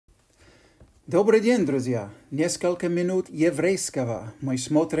Добрый день, друзья! Несколько минут еврейского. Мы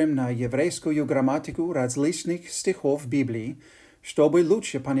смотрим на еврейскую грамматику различных стихов Библии, чтобы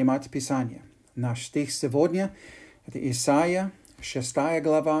лучше понимать Писание. Наш стих сегодня – это Исаия, 6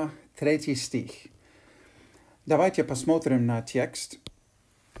 глава, 3 стих. Давайте посмотрим на текст.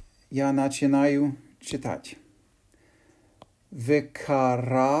 Я начинаю читать.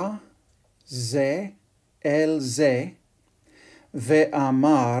 «Векара зе эль зе,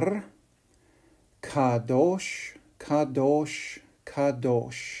 веамар Кадош, Кадош,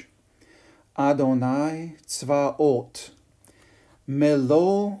 Кадош, Адонай Цваот,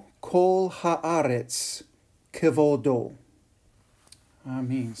 Мело Кол Хаарец, Кеводо».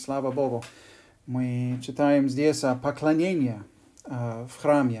 Аминь. Слава Богу. Мы читаем здесь о поклонении в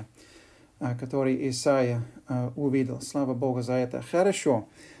храме, который Исаия увидел. Слава Богу за это. Хорошо.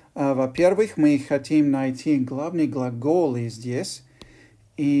 Во-первых, мы хотим найти главные глаголы здесь.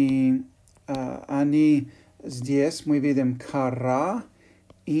 И они здесь, мы видим кара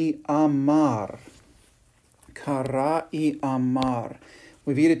и амар. Кара и амар.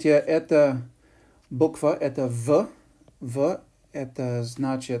 Вы видите, эта буква, это В. В, это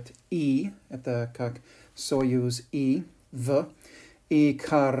значит И. Это как союз И. В. И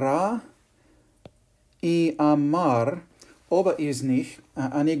кара и амар. Оба из них,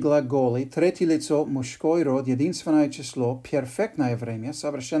 они глаголы, третье лицо, мужской род, единственное число, перфектное время,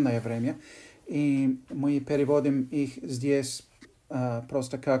 совершенное время. И мы переводим их здесь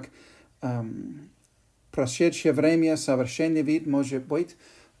просто как прошедшее время, совершенный вид, может быть,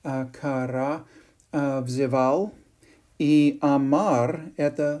 кара взывал, и амар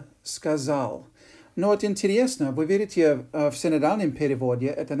это сказал. Но вот интересно, вы видите, в синодальном переводе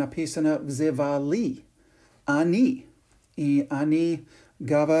это написано взывали, они. И они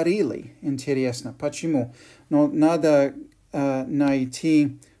говорили. Интересно. Почему? Но надо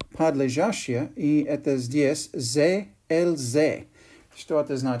найти подлежащее, и это здесь «зе эль зе». Что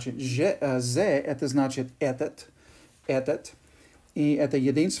это значит? «Зе» это значит «этот», и это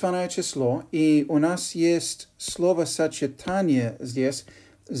единственное число, и у нас есть словосочетание здесь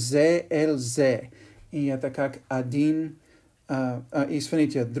 «зе эль зе», и это как один,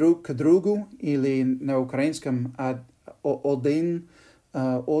 извините, друг к другу, или на украинском один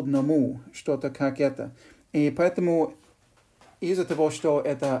одному, что-то как это. И поэтому из-за того, что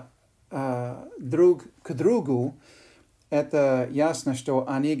это друг к другу, это ясно, что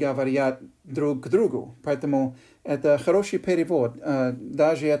они говорят друг к другу. Поэтому это хороший перевод.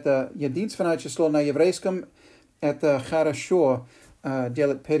 Даже это единственное число на еврейском, это хорошо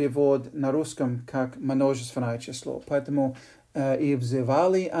делать перевод на русском как множественное число. Поэтому и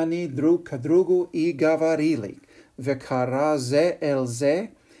взывали они друг к другу и говорили. Векара зе эль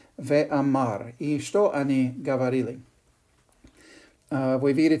зе веамар. И что они говорили?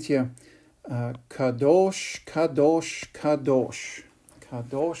 Вы видите, кадош, кадош, кадош.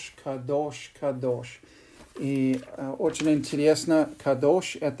 Кадош, кадош, кадош. И очень интересно,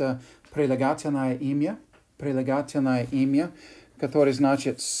 кадош – это прилагательное имя, которое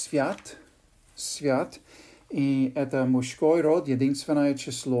значит свят, свят. И это мужской род, единственное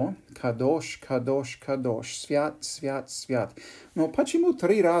число. Кадош, кадош, кадош. Свят, свят, свят. Но почему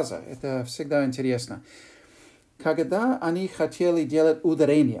 3 раза? Это всегда интересно. Когда они хотели делать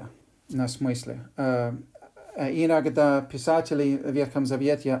ударение на смысле, иногда писатели в Ветхом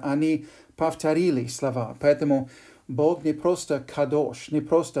Завете, они повторили слова. Поэтому Бог не просто кадош, не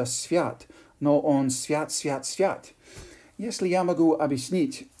просто свят, но Он свят, свят, свят. Если я могу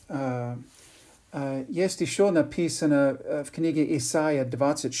объяснить, есть еще написано в книге Исаия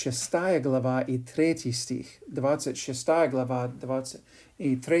 26 глава и 3 стих. 26 глава 20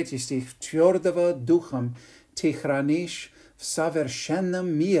 и 3 стих. «Твердого духом ты хранишь в совершенном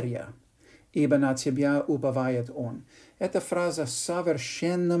мире, ибо на тебя уповает он». Эта фраза «в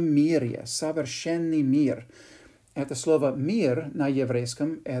совершенном мире», «совершенный мир». Это слово «мир» на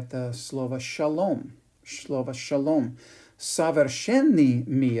еврейском – это слово «шалом». Слово «шалом». Совершенный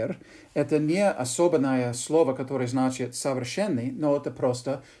мир – это не особенное слово, которое значит совершенный, но это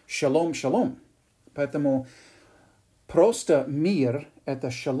просто шалом, шалом. Поэтому просто мир – это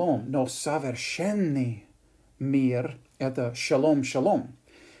шалом, но совершенный мир – это шалом, шалом.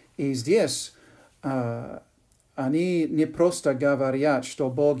 И здесь они не просто говорят, что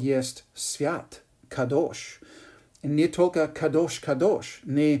Бог есть свят, кадош. Не только кадош, кадош,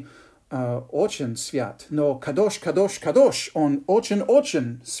 не очень свят, но кадош, кадош, кадош, он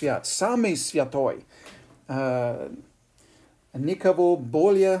очень-очень свят, самый святой. Никого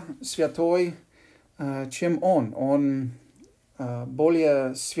более святой, чем он. Он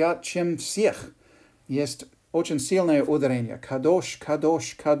более свят, чем всех. Есть очень сильное ударение. Кадош,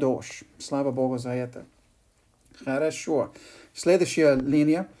 кадош, кадош. Слава Богу за это. Хорошо. Следующая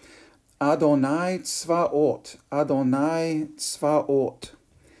линия. Адонай цваот. Адонай цваот.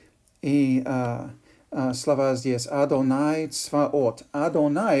 И слова здесь. Адонай цваот.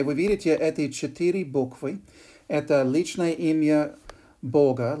 Адонай, вы видите эти 4 буквы. Это личное имя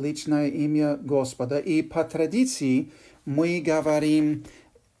Бога, личное имя Господа. И по традиции мы говорим,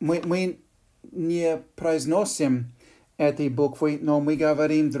 мы не произносим эти буквы, но мы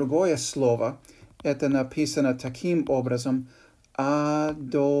говорим другое слово. Это написано таким образом.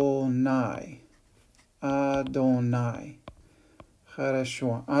 Адонай. Адонай.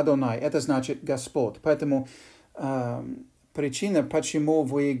 Хорошо. Адонай. Это значит Господь. Поэтому причина, почему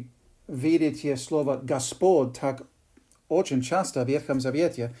вы видите слово Господь так очень часто в Ветхом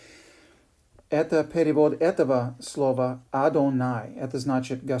Завете, это перевод этого слова Адонай. Это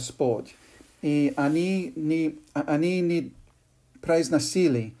значит Господь. И они не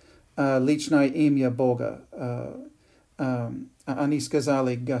произносили личное имя Бога. Они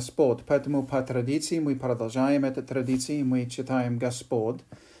сказали Господь. Поэтому по традиции мы продолжаем эту традицию. Мы читаем Господь.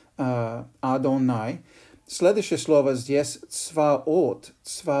 Адонай. Следующее слово здесь цваот.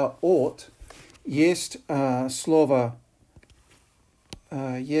 Цваот. Есть слово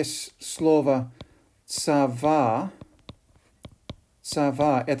цава.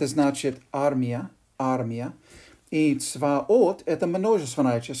 Цава — это значит армия. И цваот — это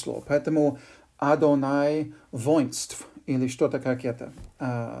множественное число. Поэтому Адонай воинств или что-то как это.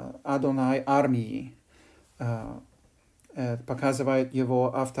 Адонай армии. Показывает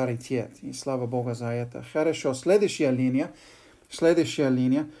его авторитет. И слава Богу за это. Хорошо. Следующая линия.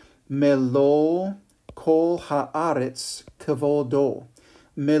 Мело кол хаарец кводо.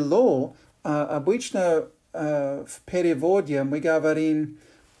 Мело обычно в переводе мы говорим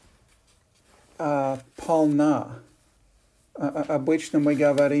полна. Обычно мы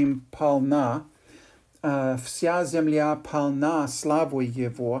говорим полна. Вся земля полна славой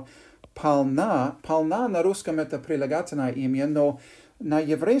Его. Полна на русском это прилагательное имя, но на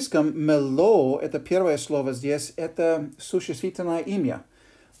еврейском мело, это первое слово здесь, это существительное имя.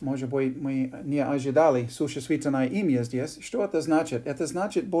 Может быть, мы не ожидали существительное имя здесь. Что это значит? Это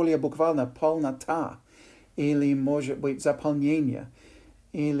значит более буквально полнота, или, может быть, заполнение,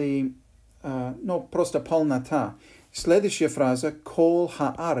 или, просто полнота. Следующая фраза «кол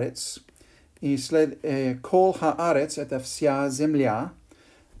хаарец». И «кол хаарец» — это вся земля.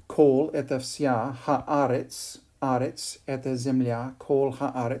 «Кол» — это вся. «Хаарец» — арец — это земля. «Кол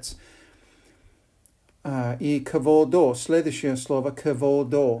хаарец». И «кводо», следующее слово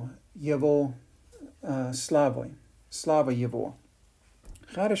 «кводо», его славой, слава его.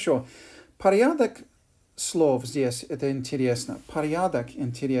 Хорошо. Порядок слов здесь, это интересно. Порядок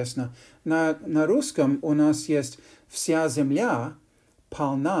интересно. На русском у нас есть «вся земля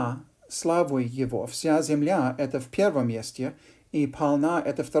полна славой его». «Вся земля» — это в первом месте, и «полна» —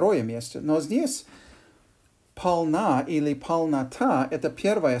 это второе место. Но здесь «полна» или «полнота» — это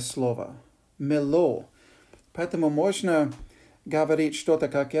первое слово. «Мело». Поэтому можно говорить что-то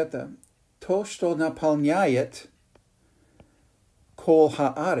как это. То, что наполняет кол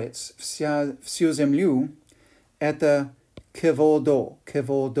хаарец, всю землю, это кводо,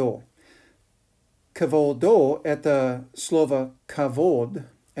 кводо. Кводо — это слово кавод,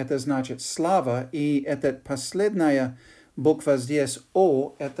 это значит слава, и эта последняя буква здесь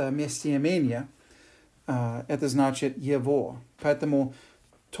О, это местоимение, это значит его. Поэтому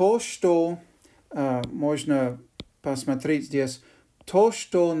то, что можно посмотреть здесь, то,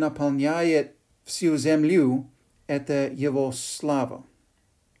 что наполняет всю землю, это его слава.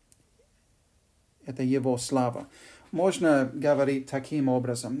 Это его слава. Можно говорить таким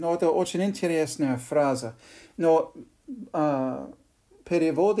образом. Но это очень интересная фраза. Но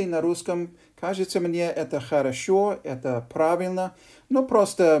переводы на русском, кажется мне, это хорошо, это правильно. Но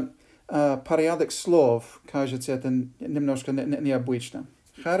просто порядок слов, кажется, это немножко необычно.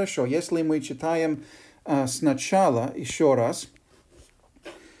 Хорошо, если мы читаем сначала еще раз.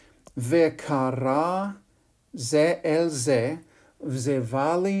 «Векара зе эль зе,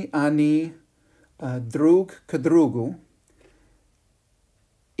 взывали они друг к другу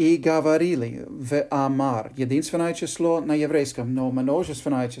и говорили в амар». Единственное число на еврейском, но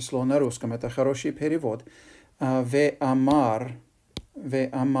множественное число на русском. Это хороший перевод. В амар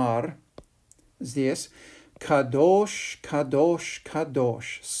здесь. Кадош, кадош,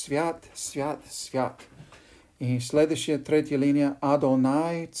 кадош. Свят, свят, свят. И следующая, третья линия.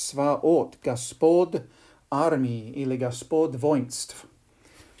 Адонай цваот. Господь армии или Господь воинств.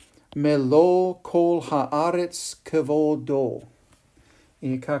 Мело кол хаарец кводо.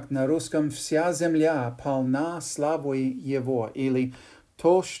 И как на русском «вся земля полна славой Его», или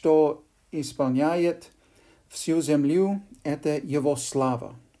 «то, что исполняет всю землю, это Его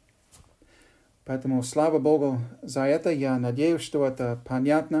слава». Поэтому слава Богу за это. Я надеюсь, что это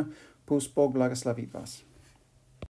понятно. Пусть Бог благословит вас.